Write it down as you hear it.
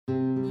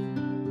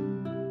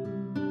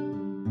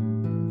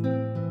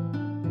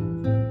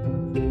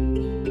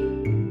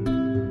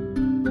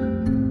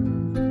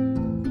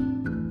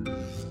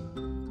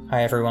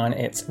Hi everyone,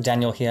 it's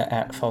Daniel here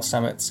at False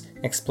Summits,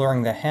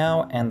 exploring the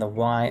how and the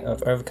why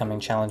of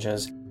overcoming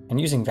challenges and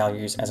using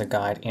values as a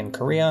guide in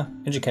career,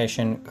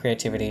 education,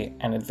 creativity,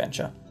 and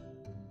adventure.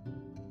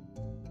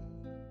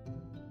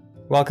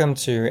 Welcome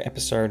to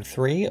episode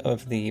 3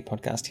 of the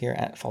podcast here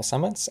at False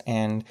Summits,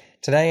 and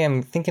today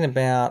I'm thinking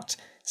about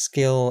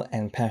skill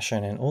and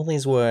passion and all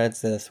these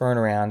words that are thrown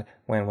around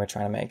when we're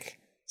trying to make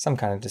some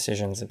kind of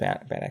decisions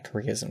about our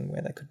careers and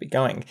where they could be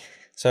going.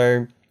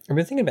 So I've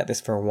been thinking about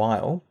this for a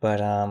while, but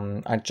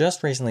I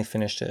just recently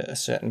finished a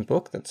certain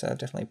book that's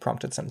definitely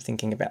prompted some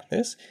thinking about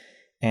this.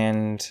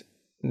 And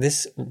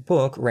this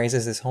book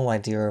raises this whole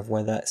idea of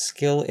whether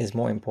skill is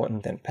more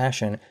important than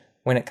passion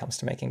when it comes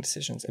to making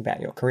decisions about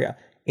your career.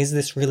 Is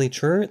this really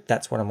true?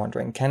 That's what I'm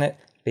wondering. Can it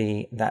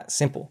be that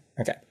simple?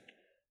 Okay,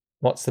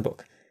 what's the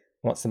book?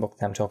 What's the book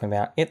that I'm talking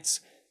about?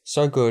 It's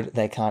So Good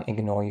They Can't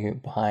Ignore You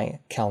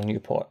by Cal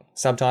Newport.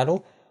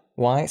 Subtitle: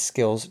 Why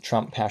Skills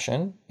Trump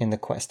Passion in the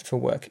Quest for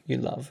Work You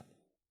Love.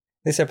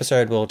 This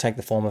episode will take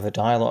the form of a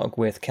dialogue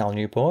with Cal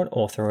Newport,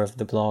 author of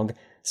the blog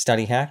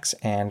Study Hacks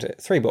and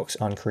 3 books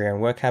on career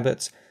and work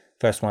habits.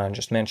 First one I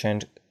just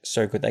mentioned,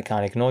 So Good They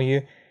Can't Ignore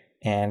You,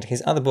 and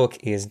his other book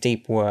is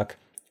Deep Work,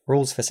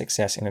 Rules for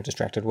Success in a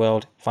Distracted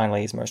World.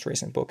 Finally, his most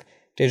recent book,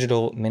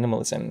 Digital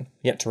Minimalism.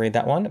 Yet to read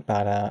that one,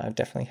 but I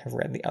definitely have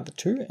read the other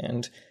 2,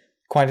 and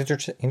quite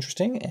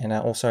interesting and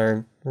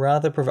also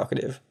rather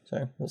provocative,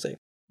 so we'll see.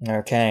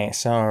 Okay,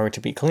 so to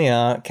be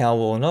clear, Cal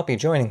will not be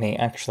joining me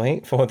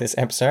actually for this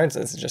episode.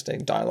 So this is just a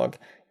dialogue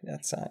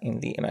that's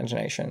in the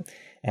imagination.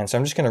 And so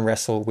I'm just going to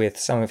wrestle with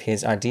some of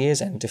his ideas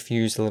and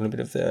diffuse a little bit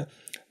of the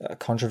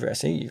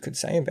controversy, you could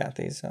say, about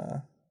these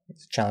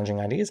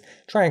challenging ideas.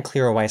 Try and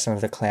clear away some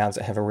of the clouds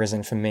that have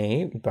arisen for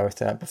me,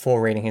 both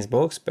before reading his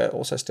books, but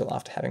also still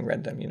after having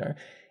read them.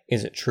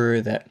 Is it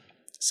true that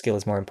skill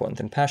is more important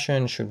than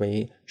passion? Should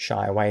we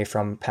shy away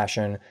from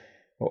passion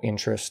or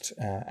interest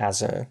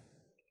as a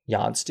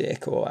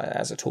yardstick or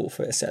as a tool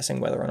for assessing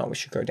whether or not we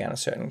should go down a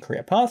certain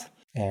career path?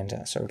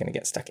 And so we're going to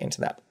get stuck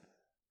into that.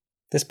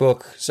 This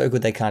book, So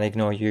Good They Can't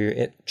Ignore You,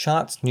 it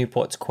charts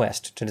Newport's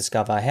quest to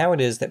discover how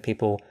it is that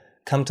people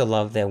come to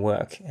love their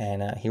work.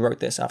 And he wrote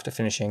this after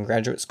finishing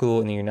graduate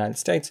school in the United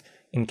States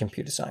in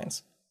computer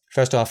science.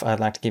 First off,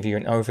 I'd like to give you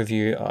an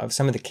overview of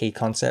some of the key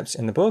concepts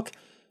in the book.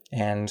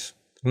 And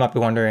you might be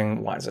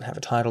wondering, why does it have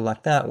a title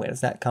like that? Where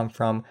does that come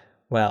from?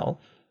 Well,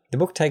 the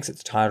book takes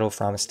its title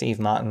from a Steve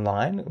Martin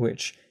line,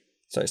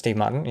 so Steve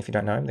Martin, if you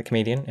don't know him, the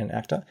comedian and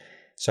actor.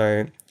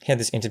 So he had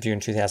this interview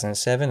in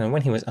 2007, and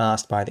when he was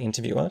asked by the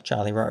interviewer,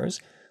 Charlie Rose,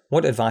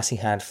 what advice he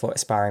had for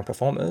aspiring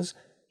performers,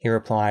 he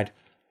replied,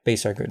 "Be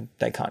so good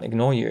they can't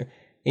ignore you,"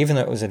 even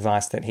though it was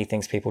advice that he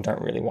thinks people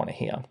don't really want to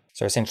hear.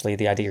 So essentially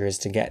the idea is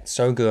to get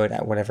so good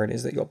at whatever it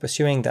is that you're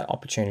pursuing that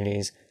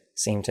opportunities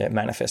seem to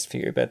manifest for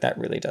you, but that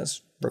really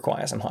does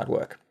require some hard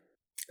work.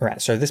 All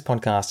right, so this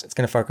podcast, it's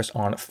going to focus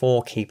on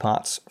 4 key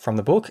parts from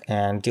the book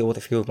and deal with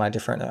a few of my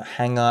different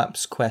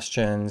hang-ups,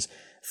 questions,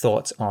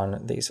 thoughts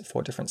on these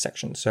 4 different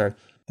sections. So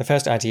the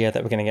first idea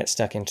that we're going to get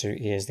stuck into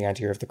is the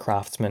idea of the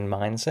craftsman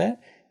mindset,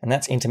 and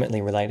that's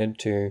intimately related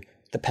to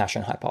the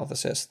passion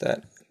hypothesis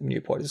that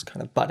Newport is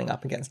kind of butting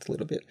up against a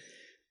little bit.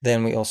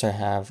 Then we also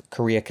have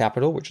career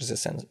capital, which is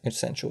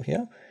essential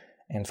here.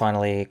 And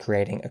finally,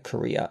 creating a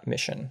career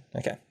mission.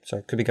 Okay, so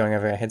it could be going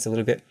over our heads a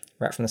little bit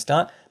right from the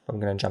start, but I'm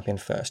going to jump in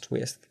first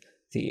with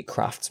the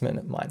craftsman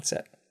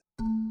mindset.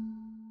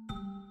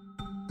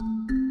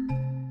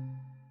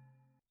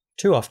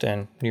 Too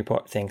often,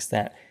 Newport thinks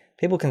that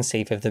people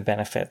conceive of the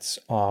benefits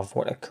of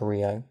what a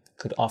career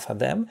could offer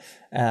them,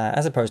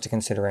 as opposed to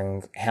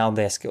considering how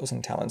their skills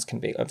and talents can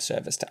be of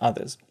service to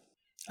others.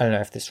 I don't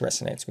know if this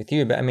resonates with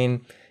you, but I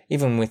mean,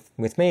 even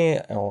with me,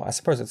 or I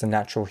suppose it's a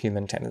natural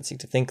human tendency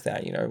to think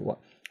that,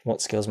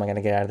 what skills am I going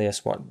to get out of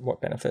this?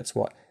 What benefits?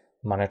 What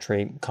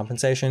monetary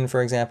compensation,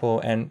 for example?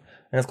 And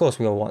of course,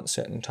 we all want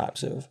certain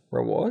types of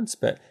rewards,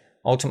 but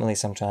ultimately,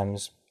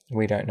 sometimes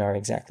we don't know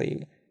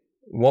exactly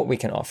what we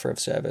can offer of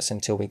service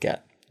until we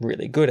get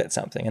really good at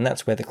something. And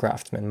that's where the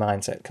craftsman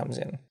mindset comes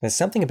in. There's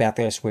something about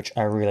this which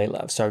I really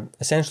love. So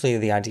essentially,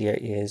 the idea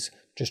is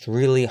just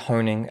really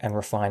honing and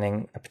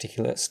refining a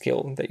particular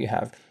skill that you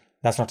have.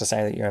 That's not to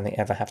say that you only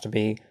ever have to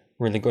be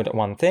really good at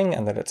one thing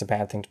and that it's a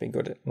bad thing to be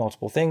good at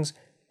multiple things,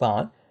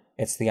 but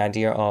it's the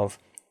idea of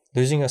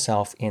losing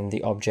yourself in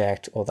the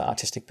object or the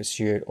artistic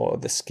pursuit or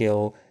the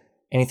skill,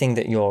 anything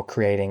that you're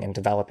creating and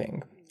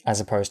developing,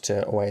 as opposed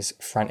to always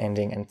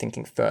front-ending and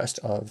thinking first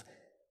of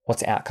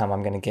what's the outcome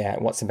I'm going to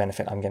get, what's the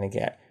benefit I'm going to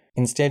get.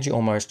 Instead, you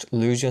almost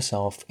lose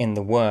yourself in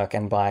the work,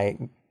 and by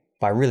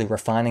really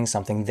refining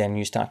something, then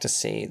you start to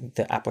see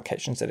the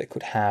applications that it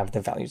could have,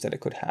 the values that it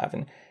could have.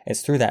 And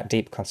it's through that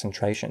deep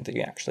concentration that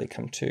you actually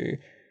come to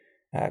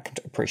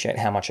appreciate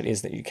how much it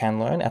is that you can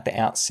learn. At the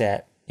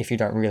outset, if you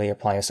don't really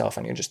apply yourself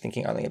and you're just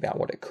thinking only about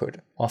what it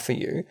could offer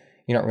you,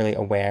 you're not really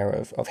aware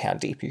of how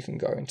deep you can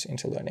go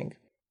into learning.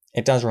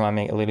 It does remind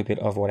me a little bit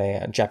of what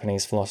a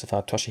Japanese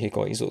philosopher,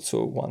 Toshihiko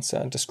Izutsu, once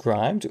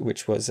described,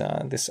 which was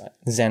this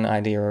Zen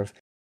idea of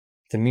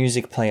the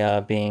music player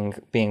being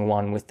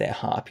one with their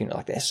harp.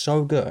 Like they're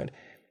so good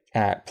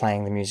at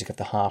playing the music of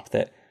the harp,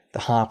 that the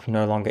harp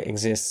no longer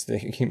exists, the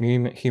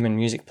human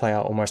music player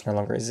almost no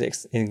longer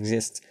exists.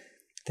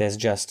 There's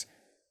just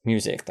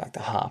music, like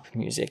the harp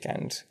music,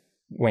 and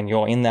when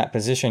you're in that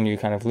position, you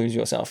kind of lose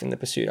yourself in the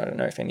pursuit. I don't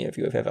know if any of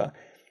you have ever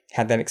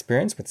had that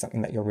experience with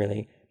something that you're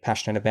really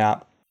passionate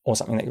about or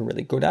something that you're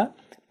really good at,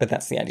 but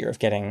that's the idea of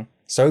getting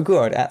so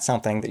good at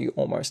something that you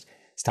almost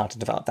start to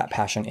develop that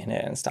passion in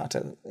it and start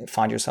to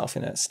find yourself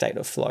in a state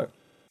of flow.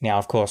 Now,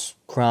 of course,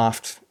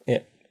 craft,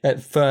 it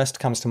at first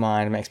comes to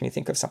mind, makes me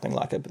think of something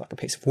like a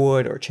piece of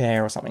wood or a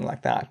chair or something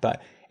like that,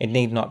 but it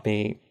need not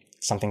be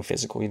something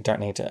physical. You don't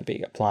need to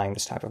be applying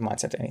this type of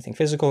mindset to anything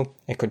physical.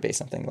 It could be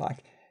something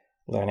like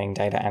learning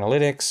data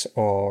analytics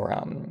or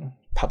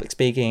public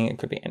speaking. It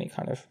could be any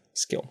kind of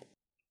skill.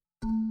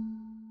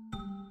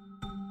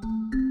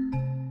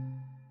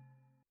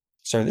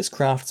 So this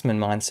craftsman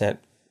mindset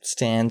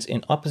stands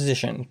in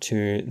opposition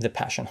to the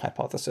passion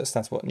hypothesis.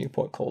 That's what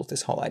Newport calls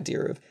this whole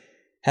idea of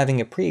having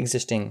a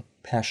pre-existing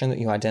passion that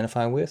you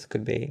identify with.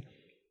 Could be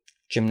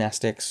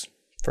gymnastics,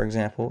 for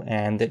example,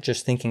 and that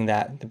just thinking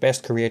that the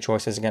best career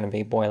choices are going to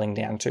be boiling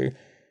down to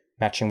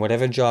matching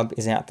whatever job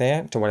is out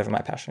there to whatever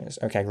my passion is.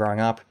 Okay, growing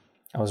up,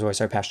 I was always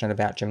so passionate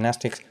about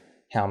gymnastics.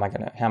 How am I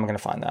gonna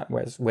find that?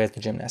 Where's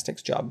the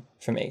gymnastics job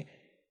for me?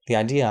 The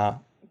idea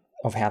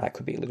of how that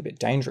could be a little bit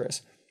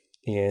dangerous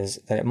is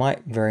that it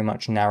might very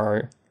much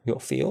narrow your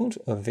field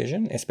of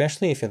vision,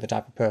 especially if you're the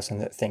type of person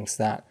that thinks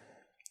that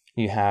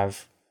you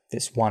have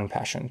this one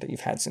passion that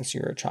you've had since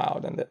you were a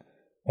child and that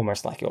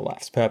almost like your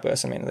life's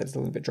purpose. I mean, that's a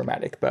little bit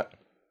dramatic, but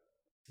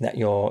that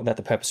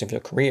the purpose of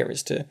your career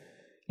is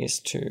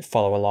to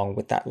follow along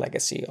with that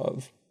legacy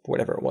of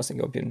whatever it was that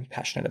you've been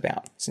passionate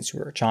about since you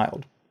were a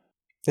child.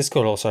 This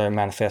could also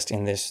manifest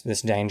in this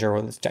danger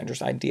or this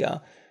dangerous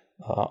idea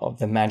of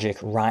the magic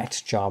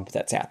right job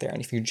that's out there.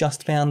 And if you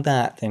just found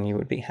that, then you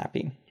would be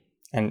happy.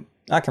 And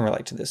I can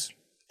relate to this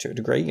to a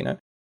degree,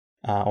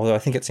 although I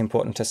think it's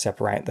important to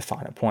separate the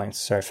finer points.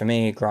 So for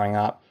me, growing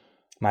up,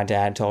 my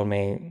dad told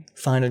me,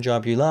 find a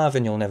job you love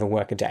and you'll never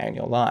work a day in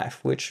your life,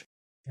 which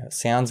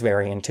sounds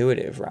very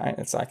intuitive, right?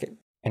 It's like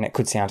and it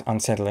could sound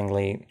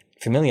unsettlingly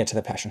familiar to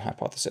the passion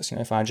hypothesis.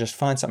 If I just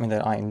find something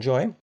that I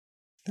enjoy,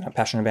 that I'm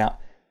passionate about,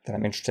 that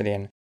I'm interested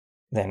in,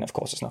 then of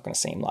course it's not going to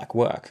seem like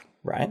work,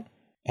 right?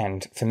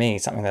 And for me,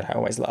 something that I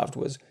always loved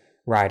was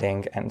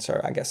writing. And so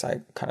I guess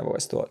I kind of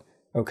always thought,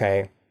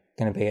 okay,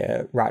 going to be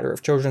a writer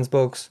of children's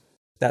books.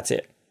 That's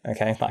it.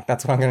 Okay. Like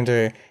that's what I'm going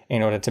to do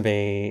in order to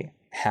be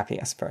happy,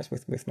 I suppose,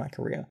 with my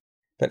career.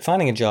 But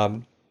finding a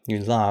job you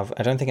love,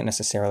 I don't think it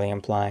necessarily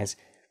implies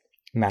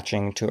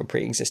matching to a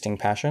pre-existing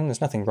passion.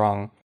 There's nothing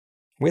wrong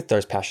with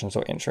those passions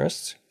or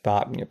interests,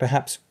 but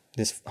perhaps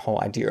this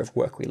whole idea of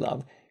work we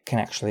love can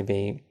actually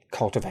be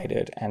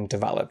cultivated and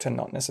developed, and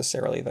not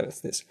necessarily that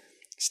it's this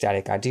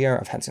static idea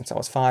I've had since I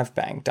was 5,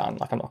 bang, done,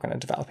 like I'm not going to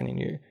develop any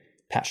new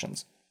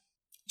passions.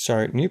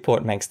 So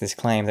Newport makes this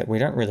claim that we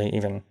don't really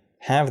even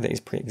have these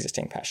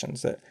pre-existing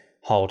passions that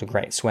hold a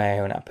great sway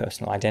on our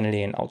personal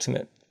identity and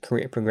ultimate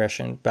career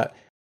progression, but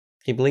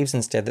he believes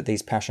instead that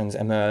these passions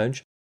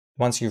emerge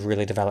once you've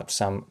really developed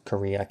some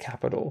career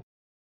capital.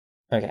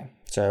 Okay,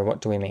 so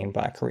what do we mean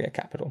by career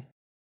capital?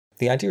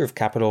 The idea of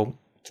capital,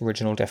 its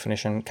original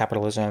definition,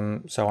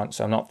 capitalism, so on.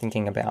 So I'm not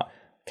thinking about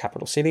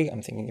capital city,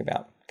 I'm thinking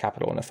about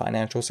capital in a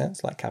financial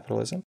sense, like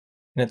capitalism.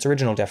 In its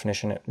original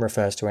definition, it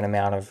refers to an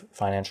amount of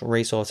financial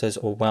resources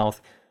or wealth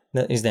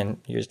that is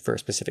then used for a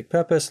specific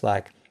purpose,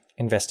 like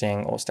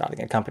investing or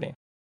starting a company.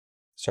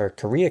 So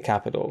career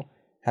capital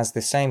has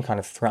the same kind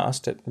of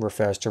thrust. It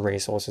refers to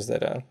resources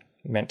that are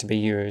meant to be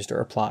used or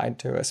applied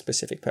to a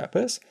specific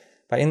purpose.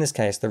 But in this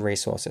case, the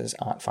resources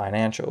aren't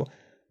financial.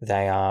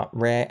 They are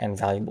rare and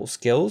valuable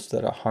skills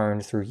that are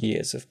honed through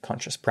years of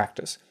conscious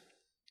practice.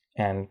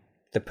 And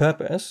the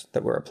purpose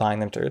that we're applying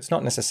them to, it's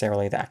not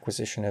necessarily the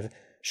acquisition of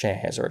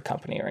shares or a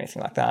company or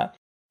anything like that,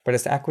 but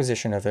it's the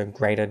acquisition of a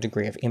greater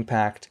degree of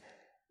impact,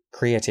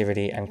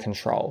 creativity, and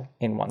control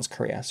in one's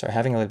career. So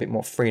having a little bit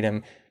more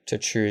freedom to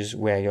choose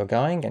where you're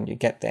going, and you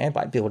get there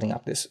by building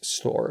up this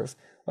store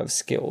of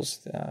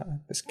skills,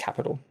 this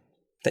capital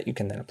that you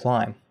can then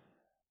apply.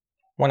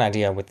 One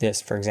idea with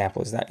this, for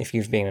example, is that if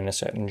you've been in a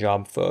certain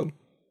job for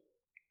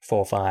 4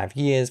 or 5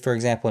 years, for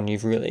example, and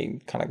you've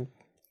really kind of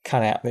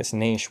cut out this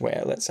niche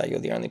where, let's say, you're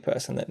the only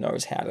person that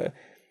knows how to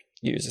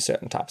use a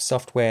certain type of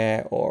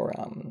software or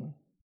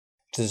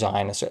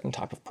design a certain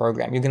type of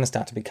program, you're going to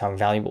start to become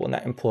valuable, and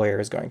that employer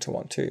is going to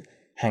want to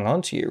hang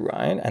on to you,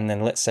 right? And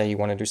then let's say you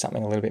want to do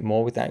something a little bit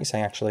more with that. You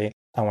say, actually,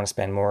 I want to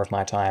spend more of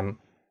my time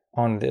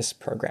on this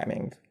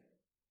programming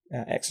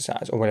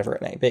exercise or whatever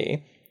it may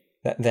be.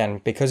 That then,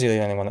 because you're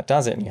the only one that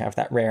does it and you have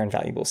that rare and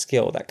valuable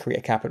skill, that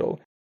career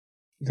capital,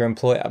 your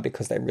employer,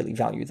 because they really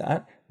value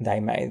that, they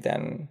may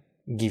then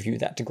give you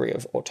that degree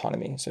of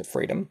autonomy, so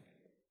freedom,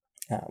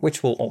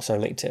 which will also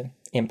lead to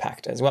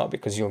impact as well,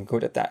 because you're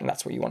good at that and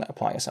that's what you want to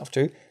apply yourself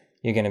to.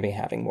 You're going to be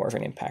having more of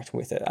an impact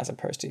with it as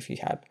opposed to if you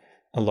had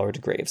a low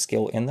degree of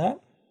skill in that.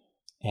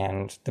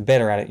 And the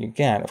better at it you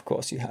get, of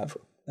course, you have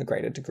a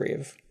greater degree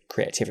of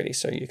creativity,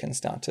 so you can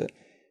start to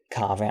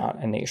carve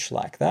out a niche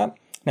like that.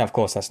 Now, of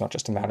course, that's not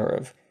just a matter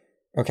of,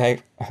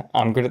 okay,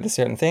 I'm good at this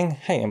certain thing.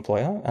 Hey,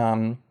 employer,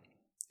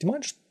 do you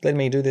mind just letting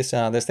me do this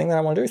this thing that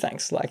I want to do?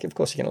 Thanks. Like, of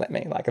course you can let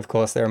me. Like, of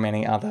course, there are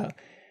many other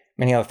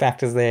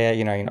factors there.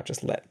 You know, you're not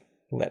just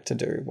let to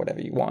do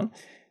whatever you want.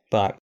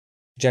 But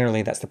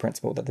generally, that's the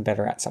principle, that the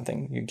better at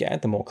something you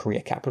get, the more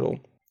career capital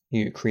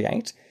you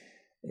create,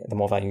 the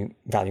more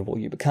valuable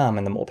you become,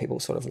 and the more people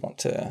sort of want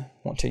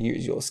to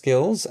use your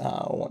skills,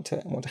 want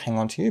to hang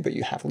on to you. But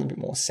you have a little bit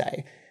more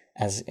say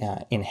as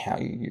in how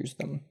you use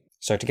them.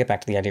 So to get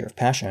back to the idea of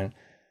passion,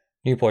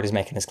 Newport is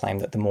making this claim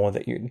that the more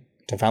that you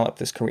develop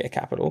this career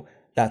capital,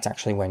 that's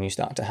actually when you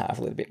start to have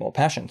a little bit more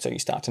passion. So you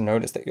start to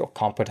notice that you're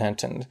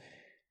competent and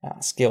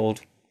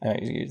skilled. I know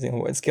you're using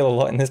the word skill a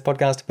lot in this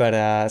podcast,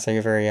 but so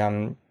you're very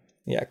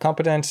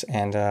competent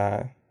and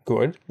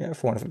good,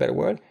 for want of a better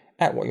word,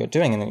 at what you're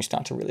doing, and then you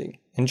start to really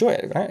enjoy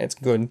it, right? It's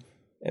good,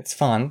 it's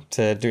fun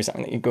to do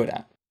something that you're good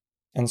at.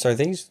 And so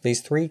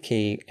these three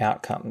key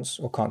outcomes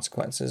or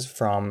consequences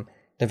from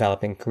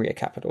developing career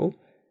capital: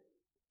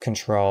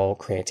 control,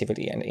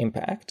 creativity, and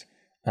impact.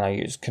 And I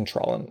use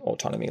control and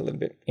autonomy a little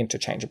bit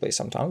interchangeably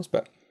sometimes,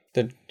 but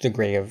the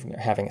degree of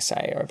having a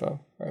say over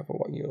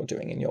what you're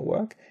doing in your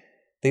work.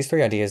 These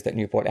three ideas that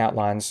Newport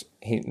outlines,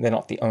 they're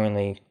not the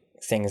only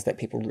things that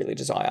people really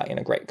desire in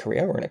a great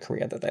career or in a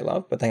career that they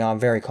love, but they are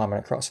very common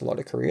across a lot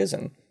of careers,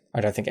 and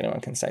I don't think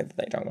anyone can say that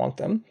they don't want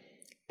them.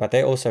 But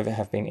they also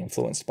have been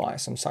influenced by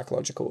some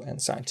psychological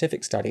and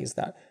scientific studies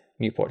that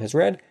Newport has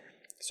read.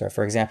 So,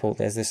 for example,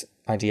 there's this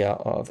idea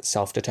of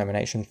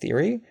self-determination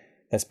theory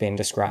that's been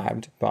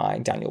described by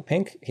Daniel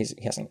Pink. He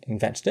hasn't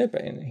invented it,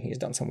 but he has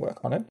done some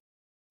work on it.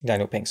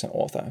 Daniel Pink's an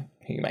author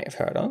who you may have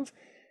heard of.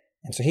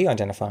 And so he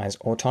identifies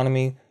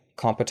autonomy,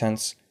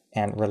 competence,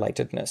 and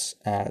relatedness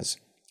as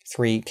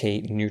three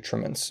key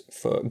nutriments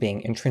for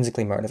being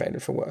intrinsically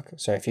motivated for work.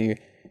 So if you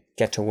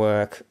get to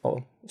work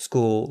or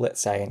school,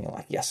 let's say, and you're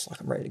like, yes, like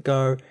I'm ready to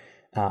go,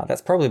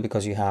 that's probably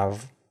because you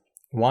have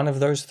one of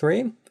those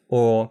three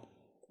or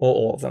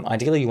all of them.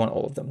 Ideally, you want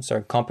all of them.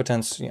 So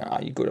competence,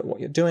 are you good at what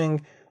you're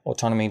doing?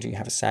 Autonomy, do you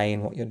have a say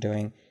in what you're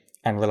doing?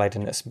 And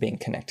relatedness, being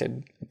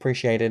connected,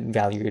 appreciated,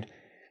 valued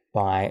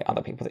by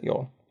other people that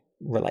you're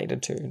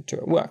related to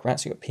at work, right?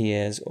 So your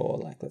peers or,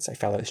 like, let's say,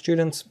 fellow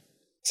students.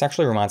 This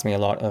actually reminds me a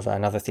lot of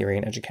another theory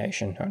in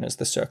education known as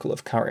the Circle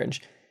of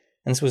Courage.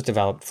 And this was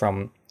developed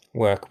from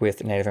work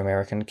with Native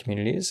American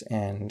communities.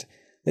 And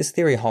this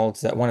theory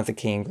holds that one of the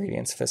key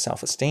ingredients for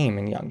self-esteem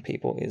in young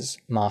people is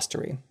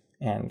mastery.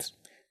 And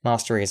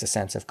mastery is a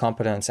sense of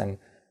competence and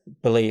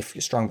belief,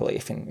 strong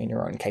belief in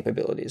your own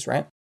capabilities,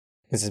 right?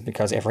 This is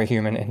because every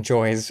human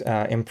enjoys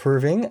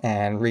improving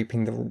and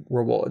reaping the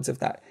rewards of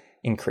that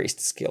increased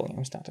skill.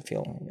 We start to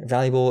feel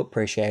valuable,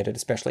 appreciated,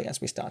 especially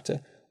as we start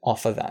to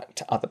offer that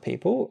to other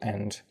people.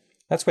 And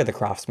that's where the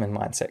craftsman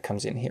mindset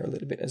comes in here a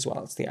little bit as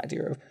well. It's the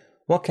idea of,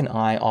 what can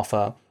I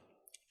offer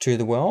to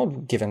the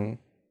world given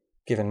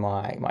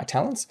my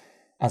talents,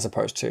 as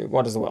opposed to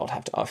what does the world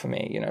have to offer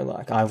me?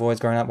 Like, I've always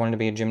grown up wanting to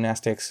be in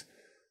gymnastics.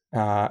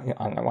 I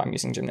don't know why I'm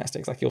using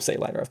gymnastics. Like, you'll see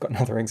later, I've got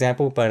another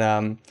example, but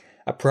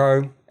a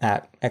pro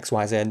at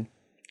XYZ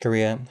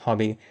career,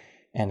 hobby,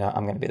 and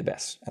I'm going to be the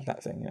best at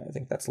that thing. I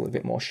think that's a little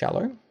bit more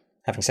shallow.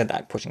 Having said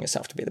that, pushing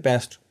yourself to be the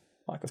best,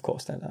 like, of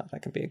course,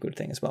 that could be a good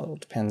thing as well.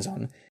 It depends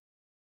on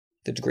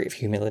the degree of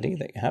humility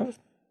that you have.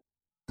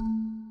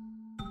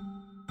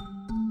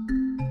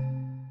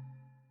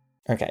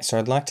 Okay, so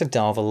I'd like to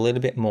delve a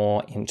little bit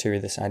more into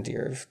this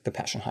idea of the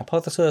passion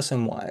hypothesis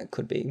and why it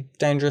could be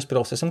dangerous, but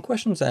also some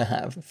questions that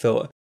I have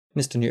for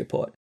Mr.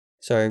 Newport.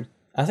 So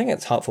I think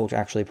it's helpful to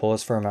actually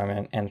pause for a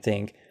moment and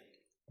think,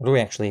 what do we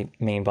actually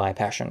mean by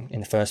passion in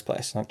the first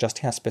place? Like, just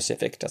how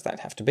specific does that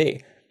have to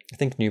be? I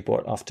think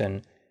Newport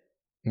often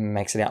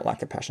makes it out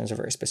like a passion is a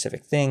very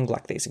specific thing,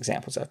 like these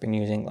examples I've been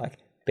using, like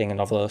being a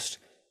novelist,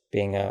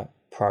 being a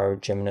pro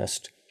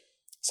gymnast,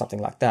 something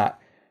like that.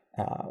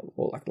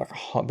 Or like a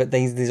hobby, but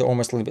these are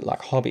almost a little bit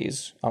like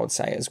hobbies, I would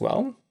say, as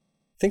well.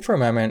 Think for a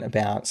moment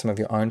about some of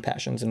your own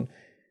passions and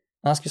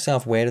ask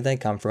yourself, where did they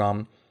come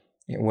from?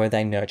 Were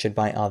they nurtured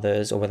by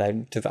others, or were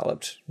they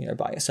developed,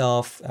 by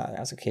yourself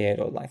as a kid,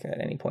 or like at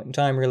any point in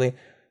time, really,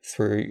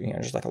 through,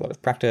 just like a lot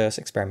of practice,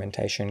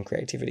 experimentation,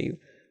 creativity.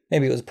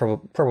 Maybe it was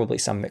probably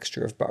some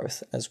mixture of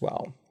both as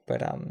well.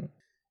 But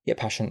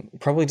passion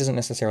probably doesn't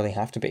necessarily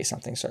have to be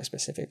something so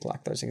specific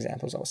like those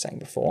examples I was saying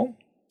before.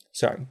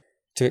 So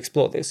to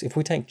explore this, if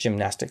we take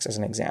gymnastics as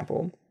an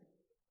example,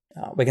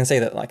 we can say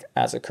that, like,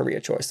 as a career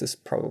choice, this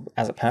probably,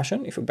 as a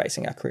passion, if we're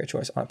basing our career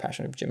choice on a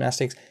passion of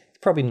gymnastics, it's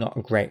probably not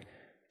a great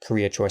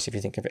career choice if you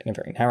think of it in a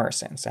very narrow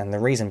sense. And the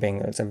reason being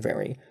that it's a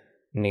very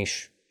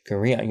niche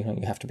career.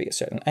 You have to be a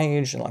certain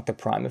age, and like the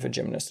prime of a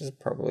gymnast is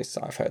probably,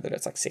 so I've heard that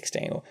it's like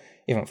 16 or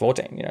even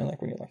 14,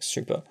 like when you're like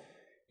super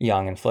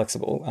young and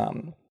flexible.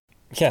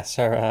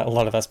 So a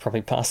lot of us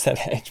probably past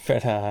that age,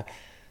 but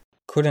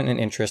couldn't an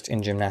interest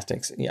in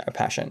gymnastics, a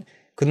passion,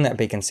 couldn't that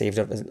be conceived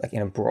of as, like,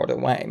 in a broader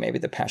way? Maybe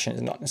the passion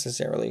is not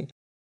necessarily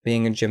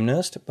being a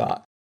gymnast,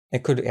 but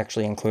it could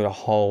actually include a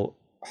whole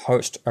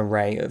host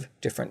array of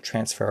different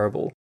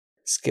transferable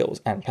skills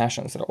and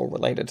passions that are all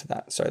related to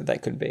that. So they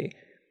could be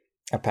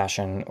a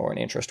passion or an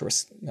interest or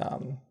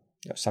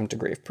some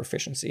degree of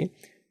proficiency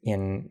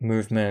in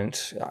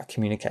movement,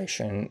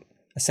 communication,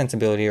 a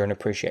sensibility or an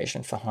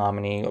appreciation for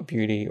harmony or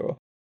beauty, or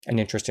an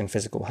interest in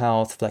physical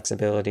health,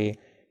 flexibility.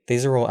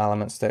 These are all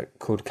elements that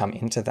could come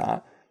into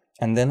that.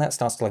 And then that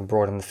starts to like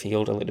broaden the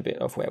field a little bit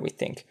of where we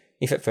think.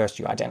 If at first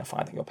you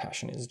identify that your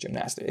passion is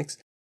gymnastics,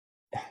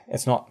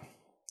 it's not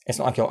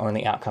like your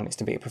only outcome is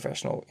to be a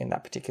professional in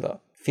that particular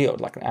field,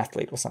 like an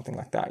athlete or something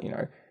like that.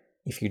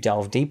 If you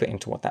delve deeper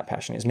into what that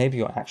passion is, maybe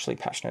you're actually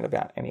passionate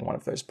about any one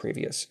of those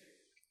previous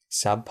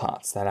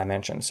subparts that I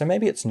mentioned. So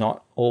maybe it's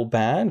not all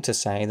bad to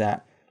say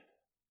that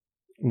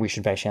we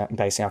should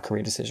base our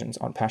career decisions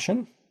on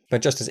passion,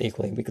 but just as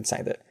equally, we could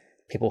say that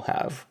people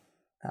have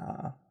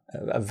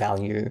a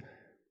value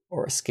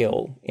or a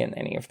skill in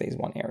any of these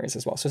one areas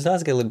as well. So it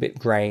does get a little bit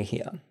grey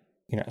here.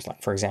 It's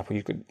like, for example,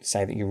 you could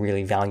say that you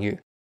really value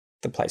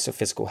the place of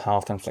physical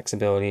health and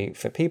flexibility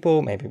for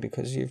people, maybe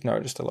because you've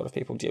noticed a lot of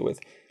people deal with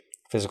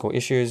physical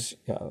issues,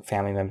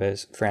 family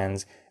members,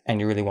 friends, and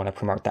you really want to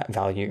promote that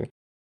value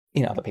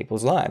in other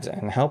people's lives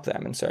and help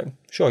them. And so,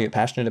 sure, you're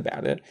passionate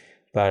about it,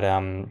 but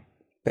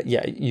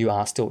yeah, you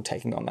are still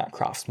taking on that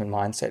craftsman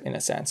mindset in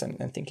a sense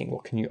and thinking,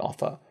 what can you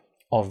offer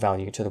of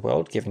value to the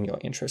world given your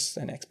interests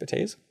and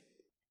expertise?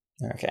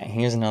 Okay,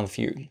 here's another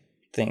few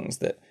things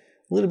that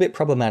a little bit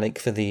problematic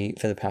for the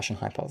passion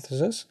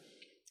hypothesis,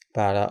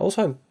 but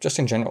also just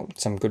in general,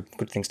 some good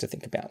things to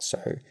think about.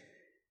 So,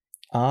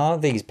 are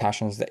these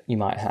passions that you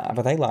might have,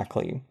 are they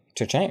likely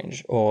to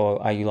change,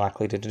 or are you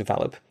likely to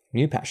develop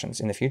new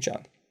passions in the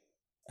future?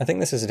 I think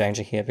this is a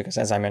danger here because,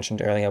 as I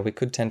mentioned earlier, we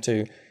could tend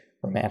to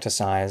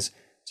romanticize,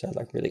 so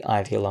like really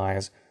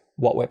idealize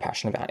what we're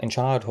passionate about in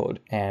childhood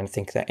and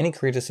think that any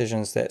career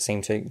decisions that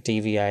seem to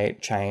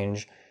deviate,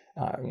 change,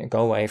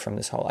 go away from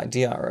this whole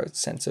idea or a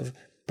sense of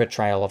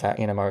betrayal of our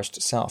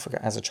innermost self. Okay,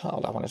 as a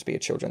child, I wanted to be a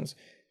children's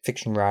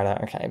fiction writer.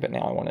 Okay, but now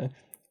I want to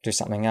do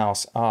something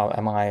else. Oh,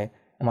 am I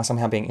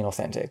somehow being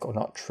inauthentic or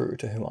not true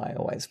to who I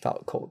always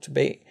felt called to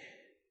be?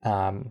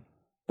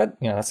 But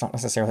that's not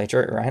necessarily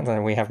true, right?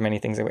 Like, we have many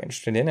things that we're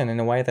interested in, and in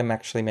a way, them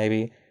actually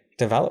maybe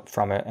develop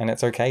from it. And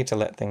it's okay to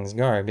let things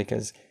go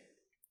because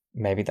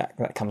maybe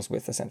that comes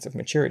with a sense of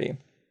maturity.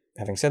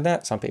 Having said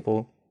that, some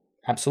people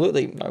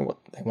absolutely know what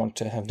they want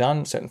to have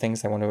done, certain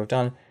things they want to have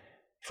done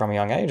from a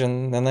young age,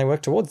 and then they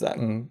work towards that,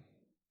 and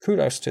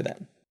kudos to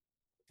them.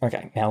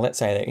 Okay, now let's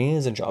say there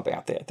is a job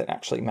out there that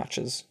actually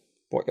matches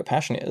what your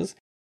passion is.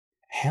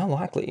 How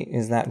likely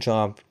is that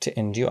job to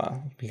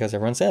endure? Because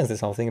everyone says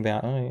this whole thing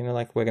about,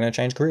 like we're going to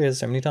change careers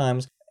so many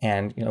times,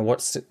 and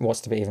what's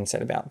to be even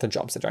said about the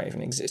jobs that don't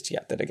even exist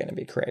yet that are going to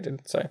be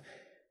created. So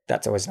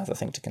that's always another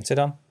thing to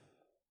consider.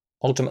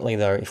 Ultimately,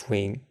 though, if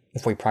we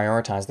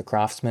prioritize the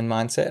craftsman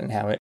mindset and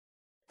how it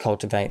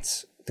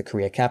cultivates the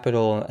career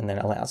capital and then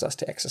allows us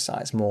to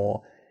exercise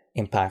more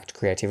impact,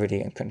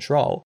 creativity, and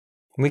control,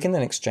 we can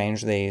then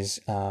exchange these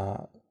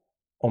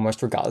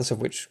almost regardless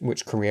of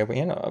which career we're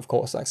in. Of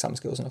course, like some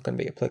skills are not going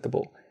to be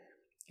applicable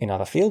in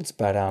other fields,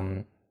 but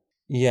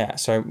yeah,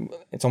 so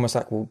it's almost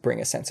like we'll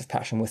bring a sense of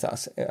passion with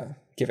us,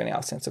 given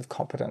our sense of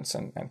competence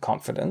and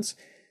confidence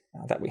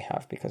that we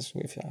have because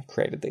we've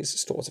created these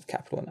stores of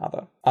capital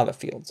in other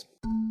fields.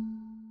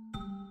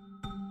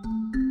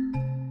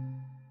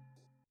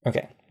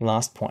 Okay,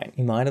 last point.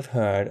 You might have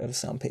heard of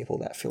some people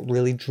that feel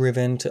really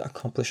driven to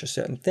accomplish a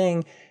certain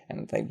thing,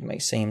 and they may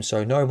seem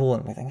so noble,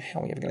 and we think, how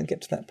are we ever going to get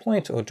to that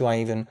point? Or do I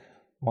even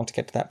want to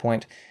get to that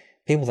point?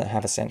 People that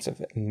have a sense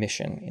of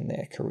mission in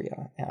their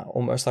career,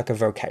 almost like a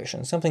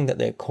vocation, something that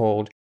they're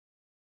called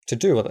to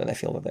do, or that they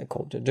feel that they're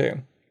called to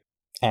do.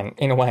 And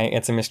in a way,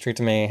 it's a mystery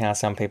to me how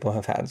some people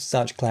have had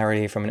such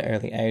clarity from an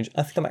early age.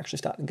 I think I'm actually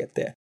starting to get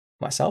there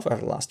myself over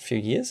the last few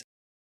years.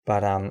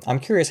 But I'm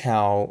curious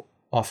how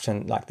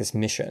often like this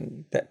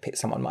mission that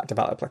someone might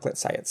develop, like let's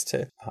say it's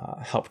to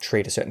help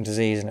treat a certain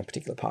disease in a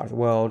particular part of the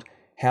world,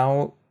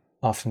 how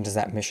often does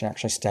that mission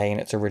actually stay in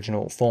its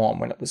original form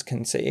when it was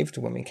conceived,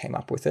 when we came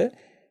up with it?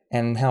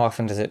 And how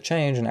often does it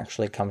change and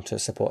actually come to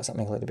support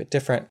something a little bit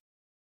different,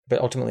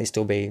 but ultimately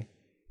still be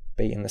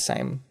in the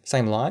same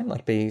line,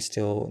 like be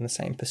still in the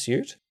same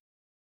pursuit?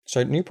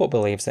 So Newport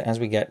believes that as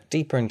we get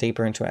deeper and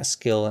deeper into our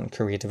skill and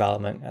career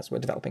development, as we're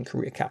developing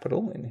career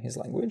capital in his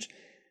language,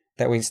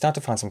 that we start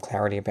to find some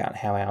clarity about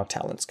how our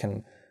talents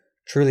can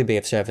truly be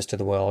of service to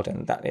the world,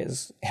 and that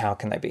is, how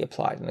can they be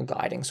applied in a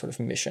guiding sort of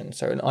mission?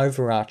 So an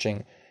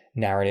overarching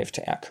narrative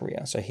to our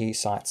career. So he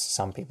cites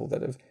some people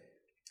that have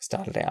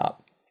started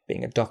out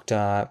being a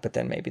doctor, but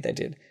then maybe they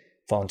did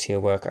volunteer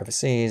work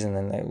overseas, and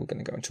then they were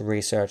going to go into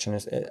research,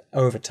 and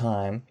over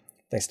time,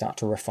 they start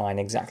to refine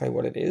exactly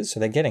what it is. So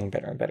they're getting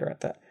better and better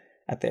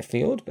at their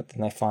field, but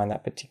then they find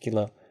that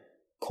particular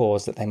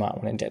cause that they might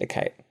want to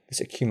dedicate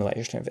this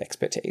accumulation of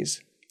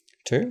expertise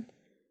to.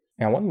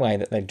 Now, one way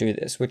that they do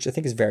this, which I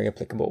think is very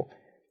applicable,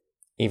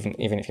 even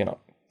if you're not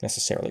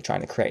necessarily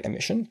trying to create a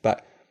mission,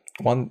 but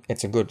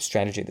it's a good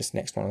strategy, this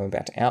next one I'm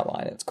about to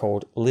outline. It's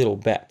called little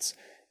bets.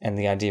 And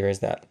the idea is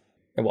that,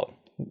 well,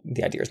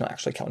 the idea is not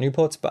actually Cal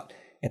Newport's, but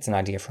it's an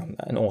idea from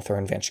an author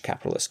and venture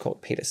capitalist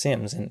called Peter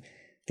Sims. And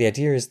the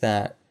idea is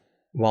that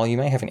while you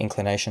may have an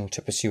inclination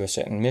to pursue a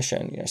certain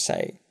mission,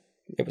 say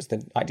it was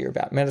the idea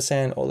about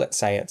medicine, or let's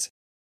say it's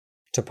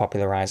to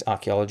popularize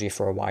archaeology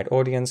for a wide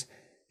audience,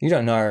 you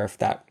don't know if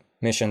that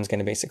mission is going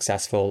to be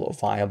successful or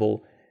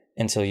viable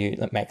until you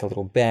make a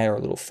little bet or a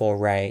little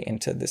foray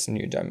into this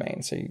new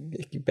domain. So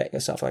you bet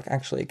yourself, like,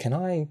 actually,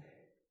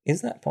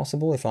 is that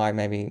possible if I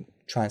maybe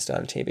try and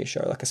start a TV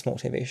show, like a small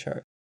TV show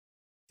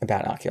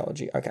about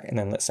archaeology? Okay, and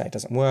then let's say it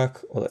doesn't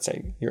work, or let's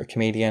say you're a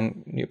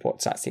comedian.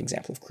 Newport cites the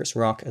example of Chris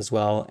Rock as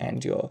well,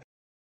 and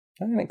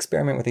I'm going to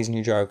experiment with these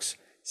new jokes,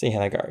 see how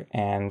they go,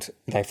 and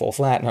they fall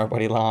flat,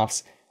 nobody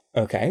laughs.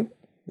 Okay,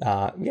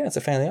 it's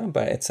a failure,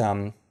 but it's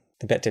the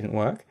bet didn't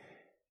work.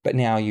 But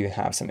now you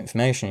have some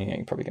information,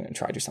 you're probably going to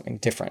try to do something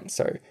different.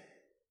 So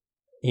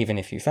even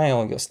if you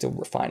fail, you're still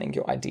refining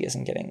your ideas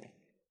and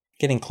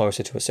getting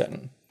closer to a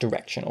certain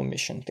direction or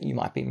mission that you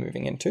might be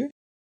moving into.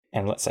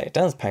 And let's say it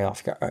does pay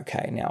off, you go,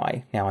 okay, now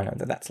I know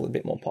that that's a little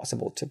bit more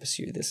possible to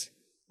pursue this.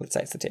 Let's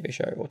say it's the TV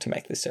show, or to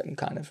make this certain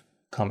kind of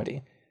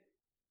comedy.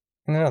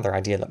 And another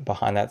idea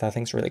behind that I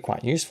think is really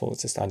quite useful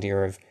is this idea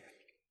of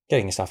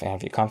getting yourself out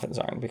of your comfort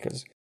zone,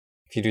 because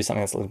if you do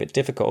something that's a little bit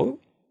difficult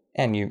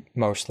and you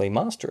mostly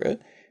master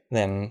it,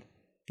 then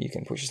you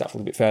can push yourself a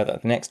little bit further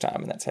the next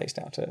time, and that's how you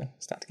start to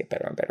get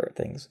better and better at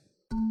things.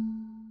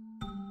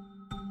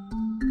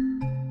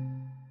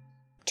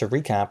 To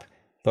recap,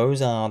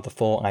 those are the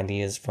 4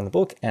 ideas from the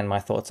book and my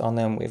thoughts on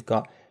them. We've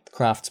got the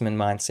craftsman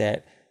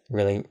mindset,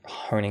 really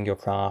honing your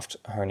craft,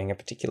 honing a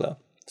particular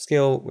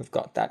skill. We've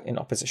got that in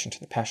opposition to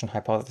the passion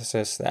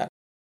hypothesis, that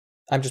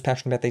I'm just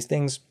passionate about these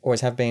things,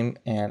 always have been,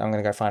 and I'm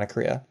going to go find a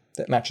career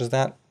that matches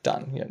that.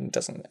 Done. It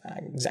doesn't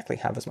exactly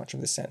have as much of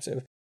this sense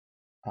of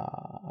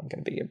I'm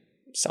going to be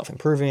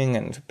self-improving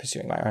and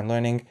pursuing my own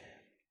learning.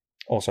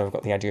 Also, I've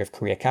got the idea of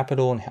career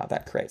capital and how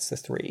that creates the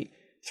three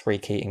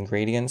key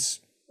ingredients,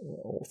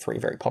 or 3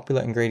 very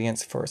popular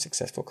ingredients for a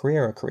successful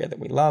career, or a career that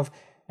we love,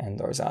 and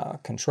those are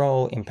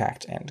control,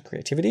 impact, and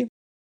creativity.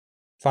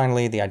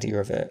 Finally, the idea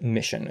of a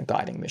mission, a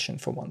guiding mission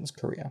for one's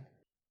career.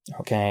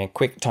 Okay,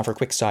 time for a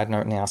quick side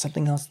note now.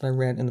 Something else that I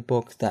read in the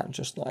book that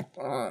just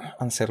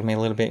unsettled me a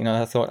little bit.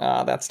 I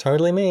thought, that's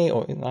totally me,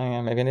 or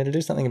maybe I need to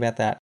do something about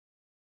that.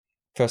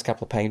 First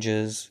couple of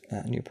pages,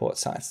 Newport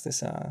cites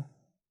this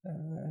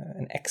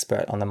an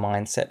expert on the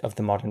mindset of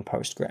the modern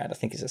postgrad. I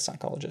think he's a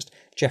psychologist,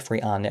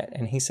 Jeffrey Arnett,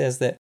 and he says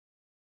that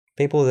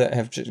people that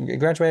have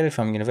graduated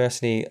from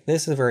university,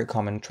 this is a very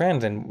common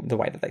trend in the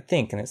way that they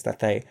think, and it's that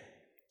they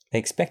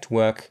expect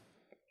work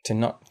to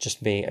not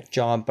just be a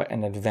job, but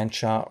an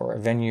adventure or a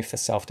venue for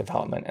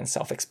self-development and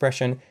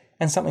self-expression,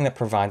 and something that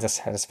provides a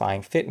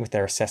satisfying fit with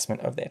their assessment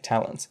of their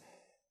talents.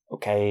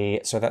 Okay,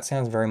 so that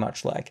sounds very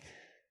much like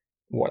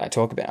what I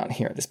talk about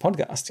here at this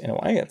podcast. In a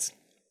way, it's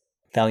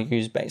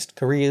values-based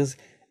careers,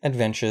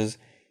 adventures,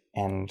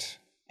 and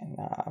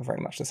very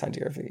much this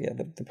idea of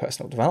the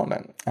personal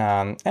development.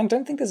 And I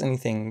don't think there's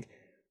anything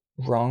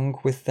wrong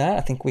with that.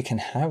 I think we can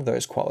have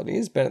those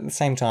qualities, but at the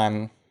same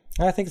time,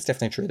 I think it's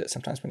definitely true that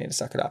sometimes we need to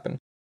suck it up and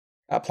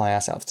apply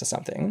ourselves to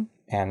something,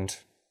 and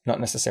not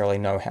necessarily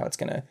know how it's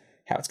gonna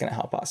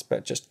help us,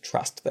 but just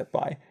trust that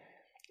by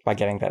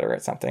getting better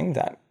at something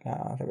that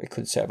it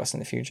could serve us in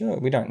the future.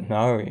 We don't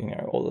know,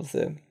 all of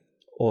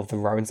the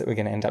roads that we're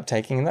going to end up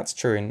taking, and that's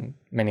true in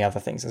many other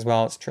things as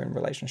well. It's true in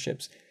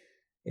relationships.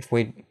 If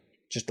we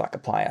just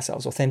apply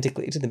ourselves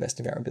authentically to the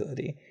best of our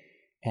ability,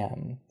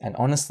 and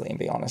honestly, and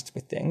be honest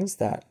with things,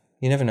 that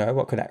you never know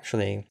what could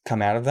actually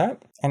come out of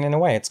that. And in a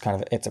way,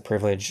 it's a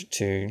privilege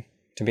to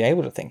be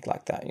able to think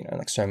like that.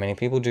 So many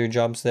people do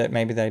jobs that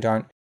maybe they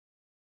don't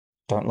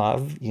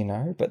love,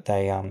 but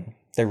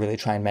they really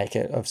try and make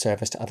it of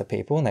service to other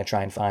people, and they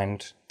try and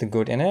find the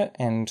good in it.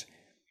 And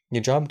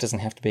your job doesn't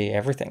have to be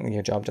everything.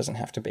 Your job doesn't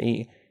have to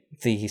be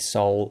the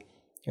sole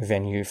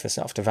venue for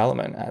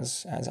self-development,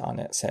 as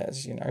Arnett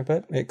says,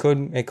 but it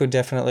could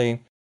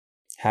definitely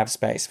have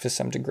space for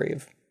some degree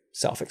of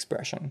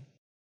self-expression.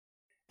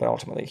 But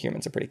ultimately,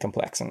 humans are pretty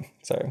complex, and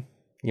so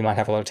you might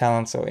have a lot of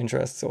talents or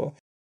interests or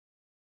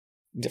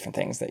different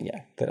things that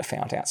are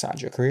found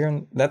outside your career,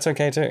 and that's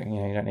okay too.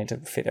 You don't need to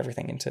fit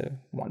everything into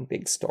one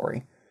big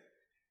story.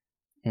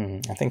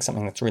 I think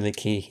something that's really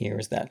key here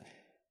is that,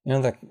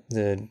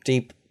 the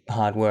deep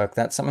hard work,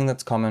 that's something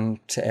that's common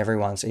to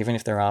everyone. So even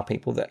if there are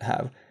people that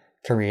have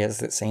careers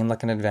that seem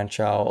like an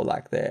adventure, or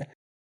they're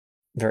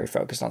very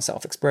focused on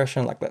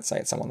self-expression, let's say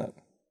it's someone that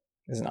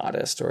is an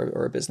artist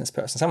or a business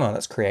person, someone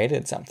that's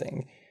created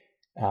something,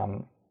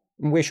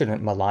 we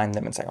shouldn't malign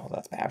them and say, oh,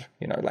 that's bad.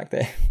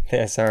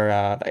 They're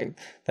so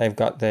they've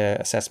got their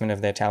assessment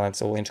of their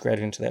talents all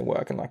integrated into their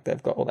work, and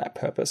they've got all that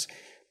purpose,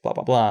 blah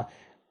blah blah.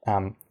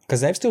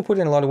 Because they've still put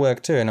in a lot of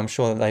work too, and I'm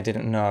sure that they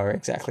didn't know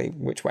exactly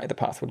which way the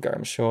path would go.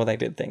 I'm sure they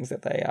did things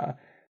that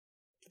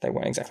they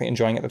weren't exactly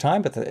enjoying at the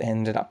time, but that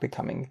ended up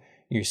becoming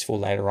useful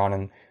later on.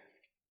 And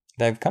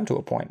they've come to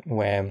a point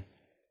where,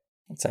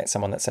 let's say it's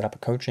someone that set up a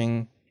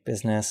coaching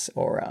business,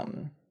 or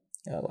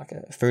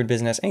a food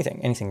business,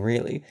 anything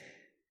really.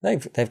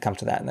 They've come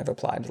to that, and they've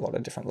applied a lot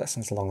of different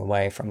lessons along the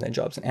way from their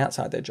jobs and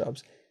outside their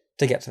jobs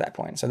to get to that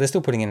point. So they're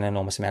still putting in an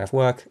enormous amount of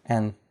work,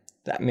 and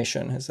that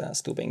mission is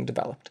still being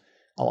developed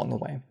along the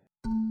way.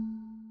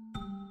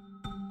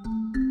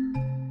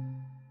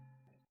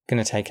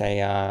 Going to take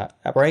a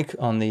break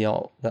on the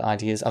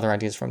other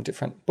ideas from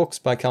different books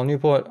by Cal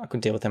Newport. I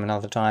could deal with them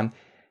another time.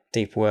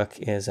 Deep work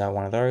is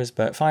one of those.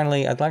 But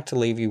finally, I'd like to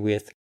leave you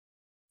with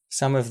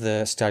some of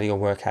the study or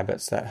work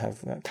habits that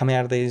have come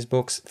out of these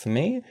books for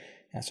me,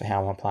 as to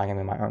how I'm applying them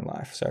in my own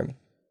life. So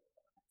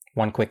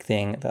one quick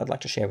thing that I'd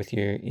like to share with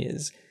you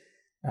is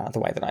the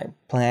way that I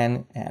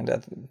plan and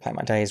plan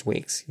my days,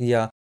 weeks,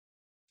 year.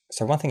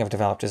 So one thing I've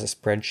developed is a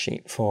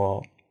spreadsheet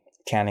for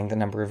counting the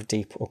number of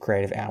deep or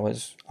creative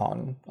hours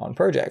on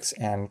projects.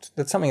 And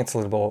that's something that's a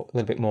little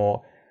bit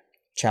more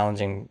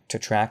challenging to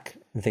track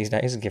these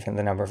days, given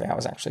the number of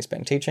hours I actually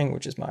spend teaching,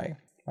 which is my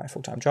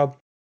full-time job.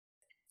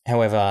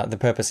 However, the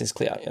purpose is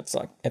clear. It's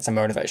a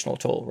motivational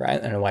tool,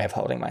 right? And a way of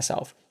holding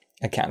myself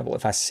accountable.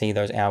 If I see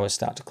those hours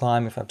start to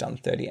climb, if I've done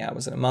 30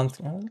 hours in a month,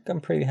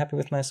 I'm pretty happy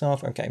with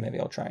myself. Okay, maybe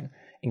I'll try and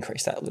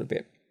increase that a little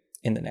bit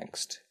in the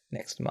next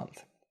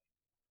month.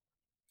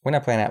 When I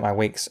plan out my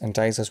weeks and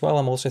days as well,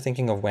 I'm also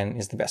thinking of when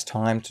is the best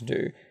time to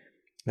do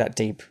that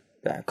deep,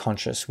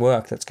 conscious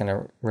work that's going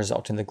to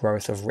result in the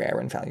growth of rare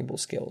and valuable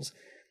skills.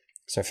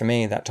 So for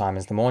me, that time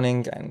is the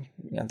morning, and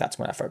that's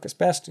when I focus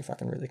best. If I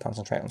can really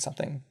concentrate on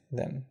something,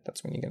 then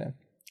that's when you're going to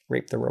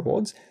reap the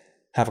rewards.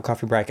 Have a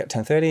coffee break at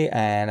 10:30,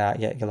 and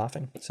you're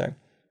laughing. So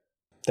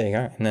there you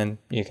go. And then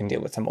you can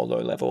deal with some more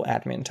low-level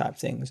admin type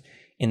things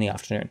in the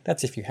afternoon.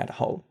 That's if you had a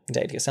whole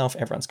day to yourself.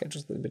 Everyone's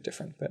schedule's a little bit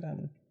different, but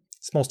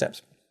small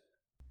steps.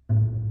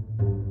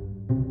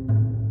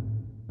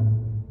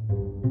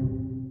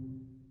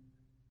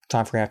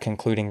 Time for our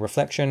concluding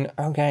reflection.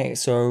 Okay,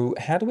 so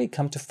how do we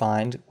come to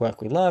find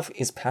work we love?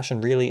 Is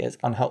passion really as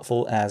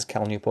unhelpful as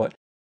Cal Newport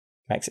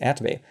makes it out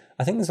to be?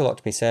 I think there's a lot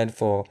to be said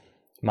for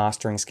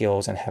mastering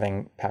skills and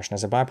having passion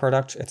as a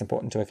byproduct. It's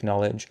important to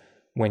acknowledge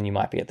when you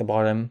might be at the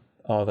bottom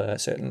of a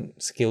certain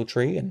skill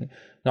tree and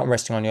not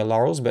resting on your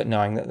laurels, but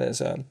knowing that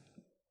there's a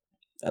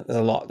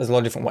lot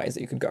of different ways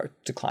that you could go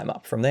to climb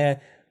up from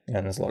there.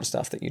 And there's a lot of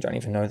stuff that you don't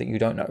even know that you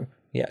don't know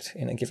yet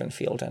in a given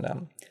field.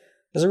 And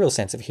there's a real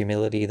sense of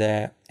humility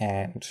there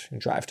and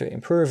drive to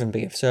improve and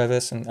be of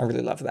service. And I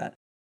really love that.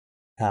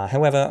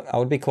 However, I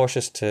would be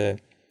cautious to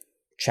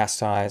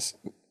chastise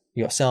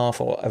yourself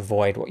or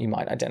avoid what you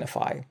might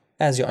identify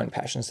as your own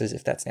passions, as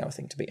if that's now a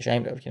thing to be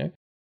ashamed of,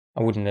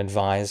 I wouldn't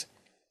advise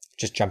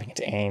just jumping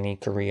into any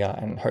career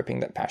and hoping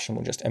that passion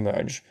will just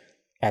emerge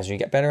as you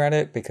get better at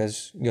it,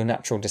 because your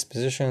natural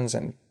dispositions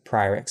and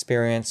prior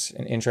experience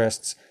and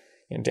interests,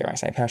 dare I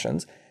say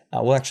passions,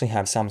 will actually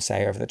have some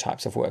say over the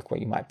types of work where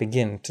you might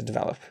begin to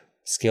develop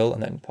skill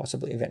and then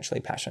possibly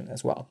eventually passion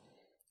as well.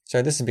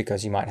 So this is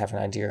because you might have an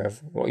idea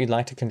of what you'd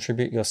like to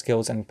contribute your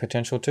skills and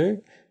potential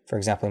to. For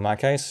example, in my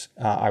case,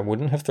 I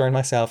wouldn't have thrown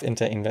myself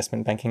into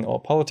investment banking or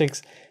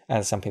politics,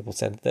 as some people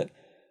said that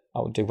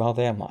I would do well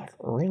there. I'm like,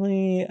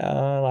 really?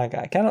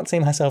 I cannot see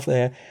myself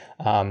there.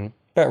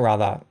 But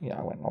rather,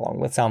 I went along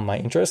with some of my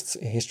interests: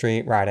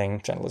 history,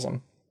 writing,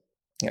 journalism.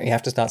 You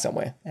have to start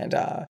somewhere. And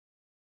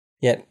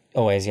yet,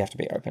 always you have to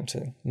be open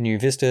to new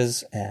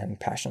vistas and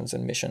passions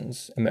and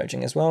missions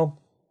emerging as well.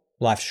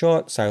 Life's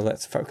short, so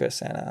let's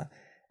focus and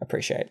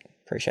appreciate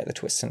the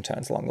twists and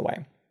turns along the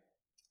way.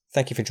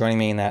 Thank you for joining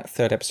me in that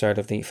third episode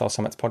of the False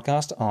Summits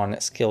podcast on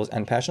skills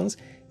and passions.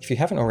 If you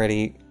haven't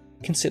already,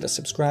 consider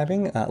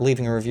subscribing,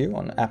 leaving a review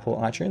on Apple,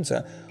 iTunes,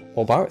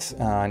 or both.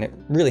 And it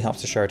really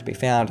helps the show to be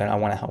found, and I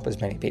want to help as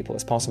many people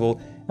as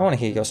possible. I want to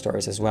hear your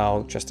stories as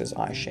well, just as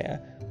I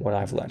share what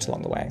I've learned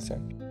along the way. So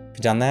if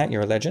you've done that,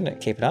 you're a legend, and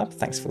keep it up.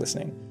 Thanks for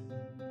listening.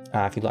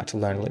 If you'd like to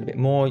learn a little bit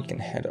more, you can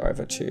head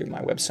over to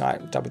my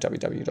website,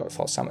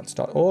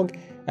 www.falsesummits.org,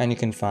 and you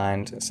can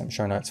find some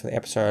show notes for the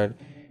episode,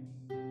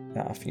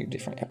 a few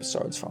different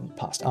episodes from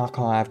past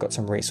archive, got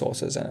some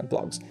resources and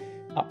blogs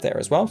up there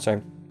as well,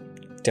 so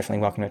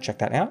definitely welcome to check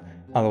that out.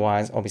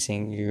 Otherwise, I'll be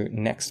seeing you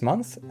next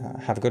month.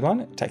 Have a good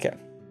one. Take care.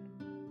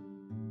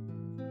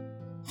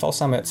 False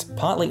Summits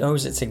partly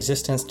owes its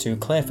existence to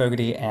Claire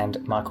Fogarty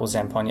and Michael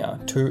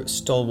Zampogna, two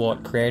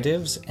stalwart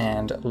creatives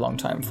and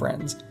longtime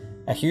friends.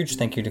 A huge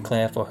thank you to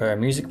Claire for her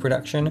music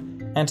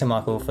production, and to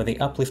Michael for the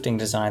uplifting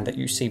design that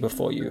you see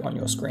before you on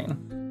your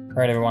screen.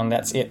 Alright everyone,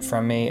 that's it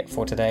from me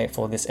for today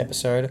for this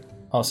episode.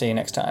 I'll see you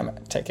next time.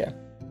 Take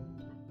care.